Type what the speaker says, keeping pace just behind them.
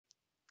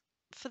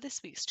for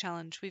this week's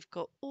challenge, we've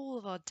got all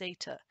of our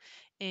data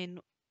in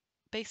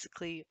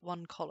basically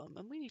one column,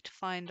 and we need to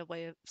find a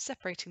way of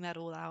separating that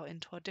all out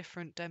into our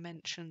different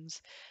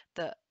dimensions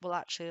that will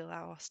actually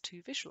allow us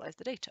to visualize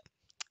the data.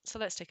 So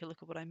let's take a look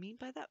at what I mean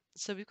by that.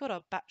 So we've got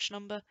our batch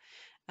number,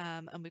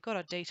 and we've got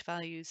our data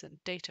values and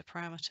data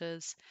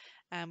parameters,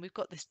 and we've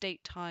got this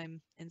date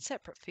time in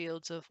separate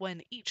fields of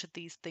when each of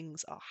these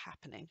things are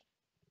happening.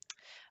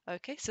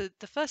 Okay, so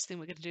the first thing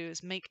we're going to do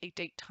is make a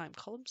date time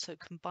column, so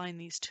combine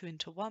these two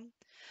into one.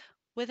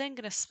 We're then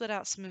going to split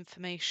out some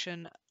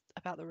information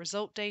about the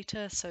result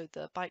data, so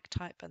the bike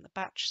type and the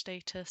batch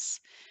status,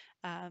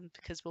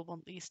 because we'll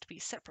want these to be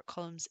separate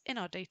columns in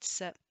our data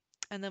set,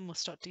 and then we'll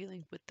start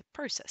dealing with the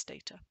process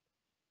data.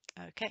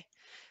 Okay,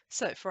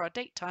 so for our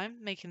date time,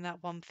 making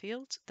that one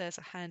field, there's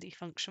a handy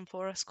function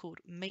for us called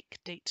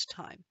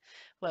makeDateTime,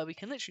 where we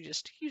can literally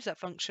just use that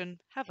function,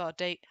 have our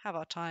date, have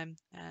our time,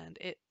 and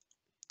it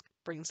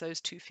brings those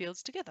two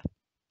fields together,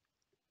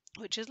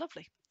 which is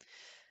lovely.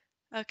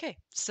 Okay,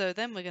 so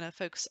then we're going to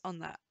focus on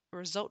that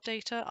result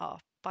data, our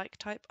bike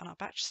type and our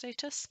batch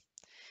status.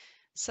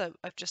 So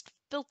I've just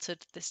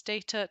filtered this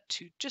data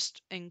to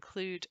just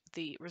include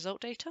the result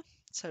data.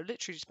 So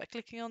literally just by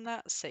clicking on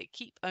that, say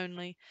keep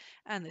only,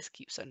 and this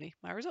keeps only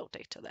my result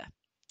data there.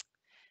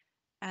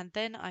 And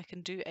then I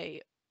can do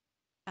a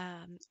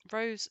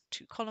rows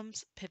to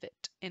columns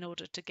pivot in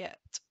order to get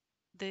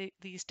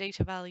these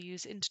data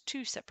values into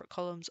two separate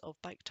columns of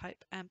bike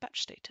type and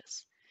batch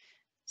status.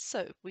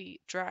 So we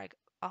drag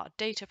our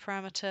data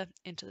parameter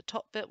into the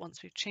top bit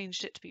once we've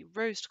changed it to be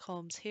rows to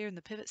columns here in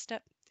the pivot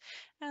step.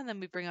 And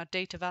then we bring our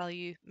data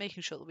value,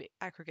 making sure that we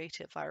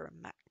aggregate it via a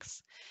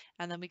max.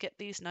 And then we get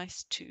these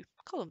nice two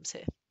columns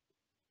here.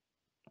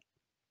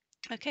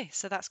 Okay,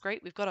 so that's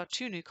great. We've got our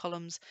two new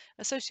columns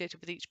associated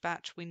with each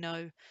batch. We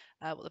know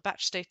what the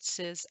batch status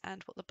is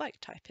and what the bike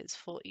type is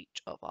for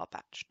each of our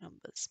batch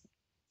numbers.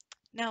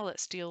 Now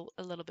let's deal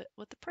a little bit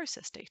with the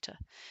process data.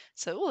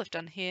 So all I've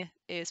done here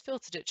is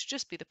filtered it to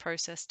just be the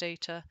process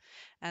data,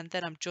 and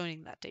then I'm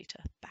joining that data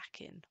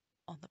back in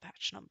on the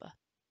batch number.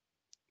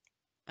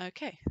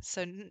 Okay,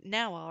 so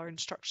now our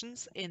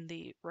instructions in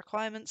the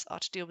requirements are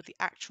to deal with the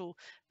actual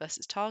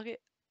versus target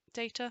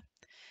data.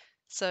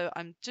 So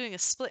I'm doing a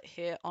split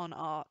here on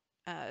our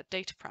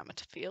data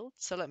parameter field.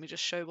 So let me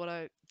just show what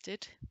I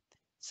did.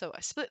 So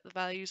I split the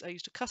values, I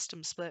used a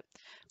custom split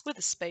with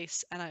a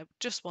space, and I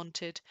just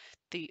wanted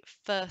the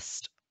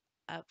first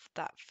of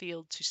that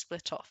field to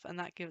split off, and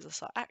that gives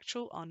us our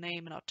actual, our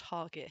name, and our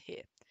target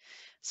here.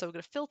 So we're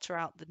going to filter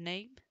out the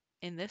name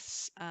in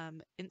this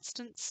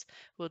instance.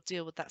 We'll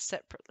deal with that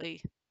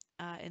separately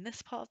in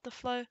this part of the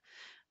flow.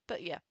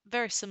 But yeah,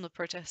 very similar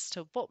process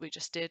to what we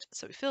just did.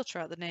 So we filter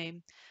out the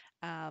name,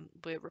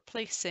 we're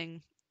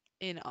replacing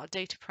in our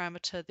data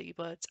parameter the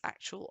words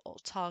actual or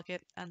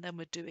target, and then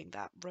we're doing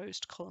that rows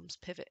to columns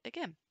pivot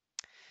again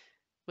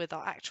with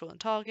our actual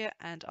and target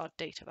and our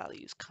data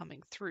values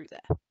coming through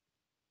there.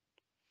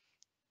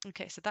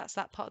 Okay, so that's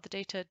that part of the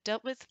data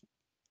dealt with.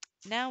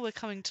 Now we're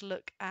coming to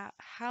look at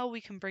how we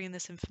can bring in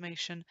this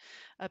information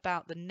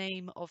about the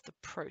name of the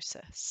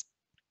process.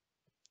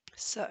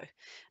 So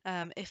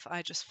if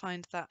I just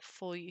find that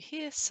for you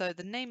here, so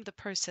the name of the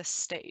process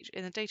stage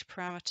in the data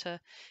parameter,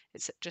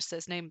 it just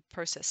says name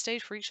process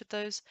stage for each of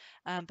those,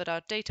 but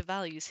our data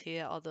values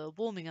here are the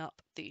warming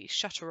up, the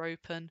shutter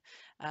open,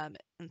 and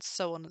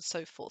so on and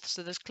so forth.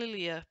 So there's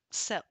clearly a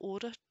set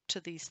order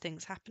to these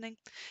things happening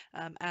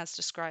as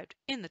described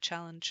in the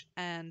challenge,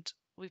 and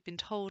we've been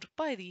told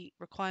by the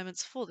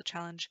requirements for the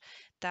challenge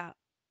that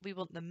we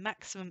want the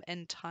maximum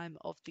end time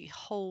of the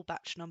whole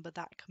batch number.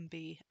 That can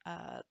be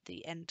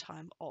the end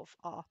time of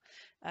our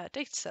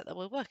data set that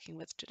we're working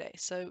with today.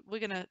 So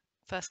we're going to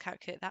first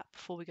calculate that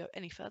before we go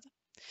any further.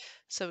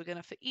 So we're going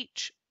to, for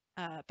each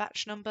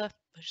batch number,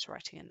 we're just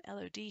writing an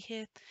LOD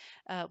here,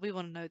 we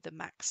want to know the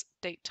max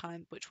date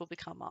time, which will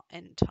become our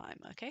end time,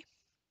 okay?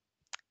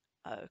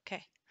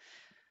 Okay.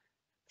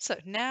 So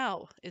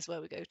now is where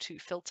we go to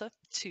filter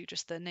to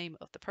just the name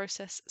of the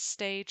process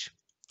stage,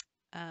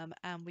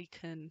 and we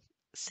can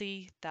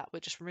see that we're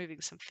just removing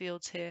some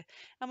fields here,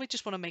 and we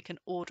just want to make an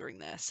ordering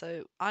there.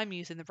 So I'm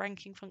using the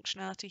ranking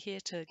functionality here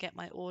to get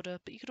my order,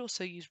 but you could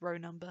also use row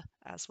number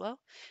as well.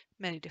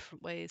 Many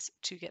different ways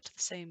to get to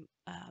the same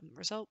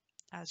result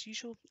as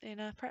usual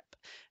in a prep.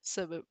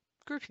 So we're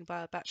grouping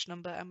by our batch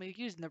number, and we're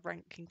using the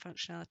ranking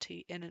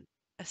functionality in an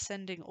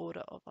ascending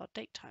order of our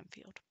date time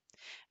field.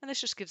 And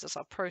this just gives us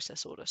our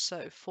process order.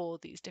 So for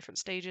these different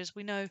stages,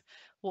 we know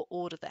what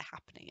order they're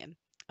happening in.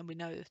 And we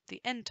know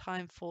the end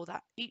time for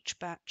that each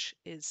batch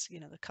is,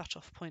 the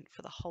cutoff point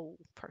for the whole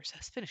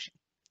process finishing.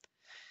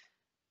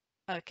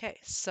 Okay,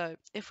 so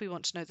if we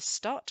want to know the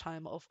start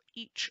time of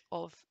each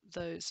of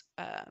those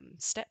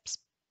steps,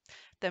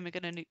 then we're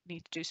going to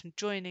need to do some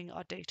joining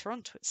our data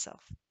onto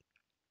itself.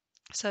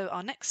 So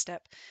our next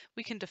step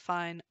we can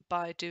define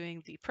by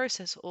doing the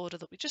process order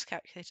that we just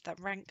calculated, that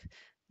rank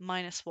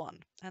 -1.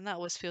 And that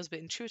always feels a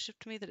bit intuitive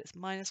to me that it's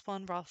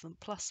 -1 rather than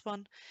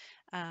 +1.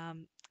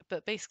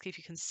 but basically if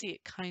you can see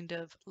it kind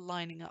of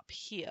lining up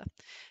here,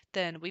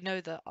 then we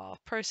know that our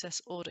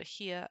process order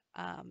here,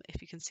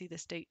 if you can see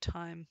this date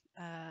time,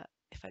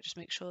 if I just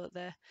make sure that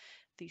they're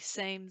the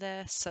same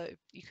there, so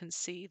you can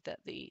see that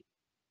the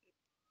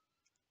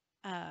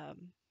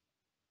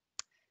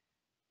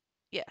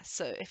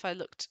so if I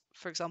looked,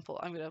 for example,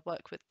 I'm going to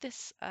work with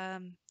this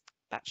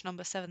batch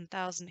number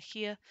 7000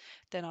 here,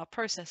 then our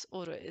process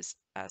order is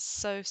as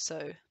so.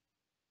 So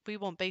we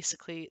want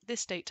basically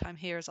this date time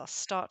here as our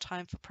start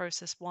time for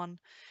process 1,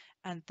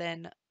 and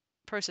then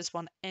process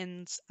 1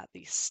 ends at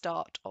the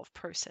start of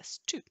process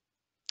 2.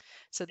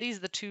 So these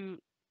are the two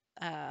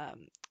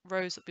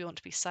rows that we want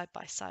to be side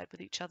by side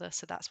with each other,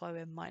 so that's why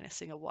we're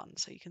minusing a 1.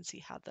 So you can see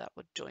how that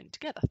would join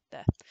together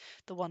there,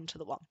 the 1 to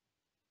the 1.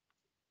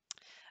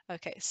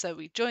 Okay, so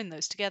we join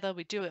those together,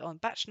 we do it on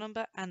batch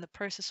number, and the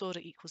process order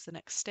equals the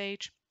next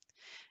stage.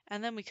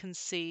 And then we can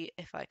see,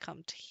 if I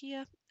come to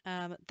here,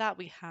 that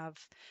we have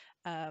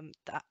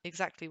that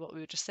exactly what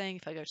we were just saying.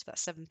 If I go to that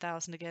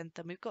 7000 again,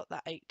 then we've got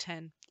that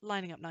 810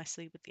 lining up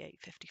nicely with the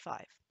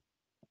 855.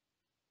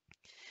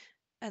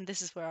 And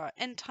this is where our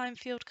end time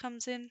field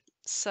comes in.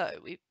 So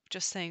we're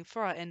just saying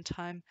for our end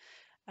time,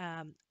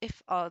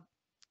 if our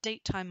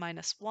date time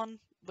minus 1,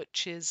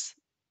 which is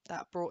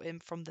that brought in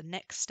from the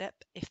next step,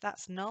 if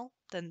that's null,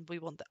 then we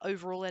want the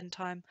overall end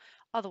time.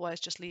 Otherwise,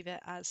 just leave it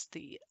as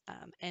the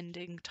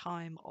ending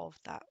time of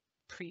that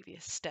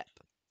previous step.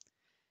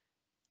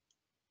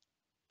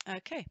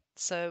 Okay,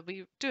 so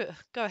we go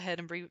ahead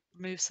and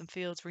remove some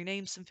fields,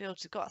 rename some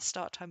fields. We've got our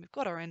start time, we've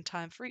got our end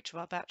time for each of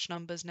our batch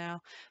numbers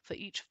now for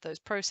each of those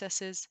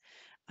processes.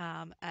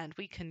 And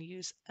we can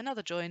use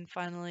another join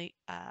finally,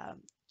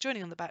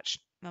 joining on the batch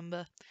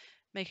number,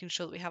 making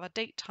sure that we have our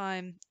date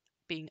time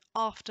being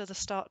after the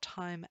start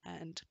time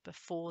and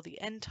before the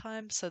end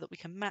time, so that we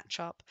can match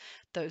up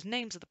those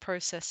names of the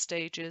process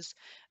stages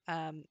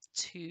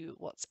to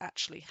what's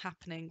actually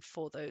happening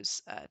for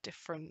those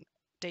different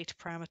data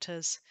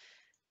parameters.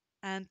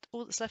 And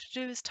all that's left to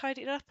do is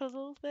tidy it up a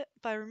little bit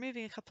by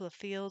removing a couple of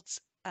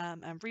fields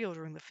and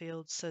reordering the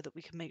fields so that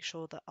we can make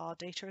sure that our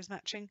data is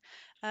matching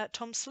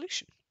Tom's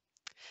solution.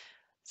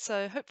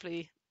 So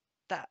hopefully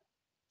that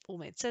all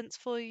made sense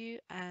for you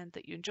and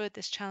that you enjoyed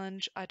this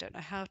challenge. I don't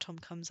know how Tom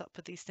comes up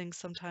with these things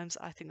sometimes.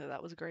 I think that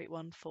that was a great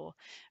one for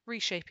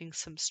reshaping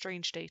some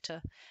strange data,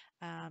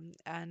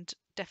 and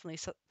definitely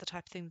the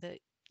type of thing that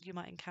you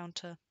might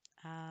encounter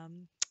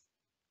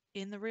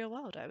in the real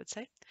world, I would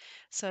say.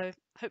 So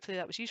hopefully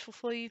that was useful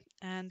for you,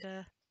 and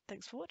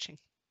thanks for watching.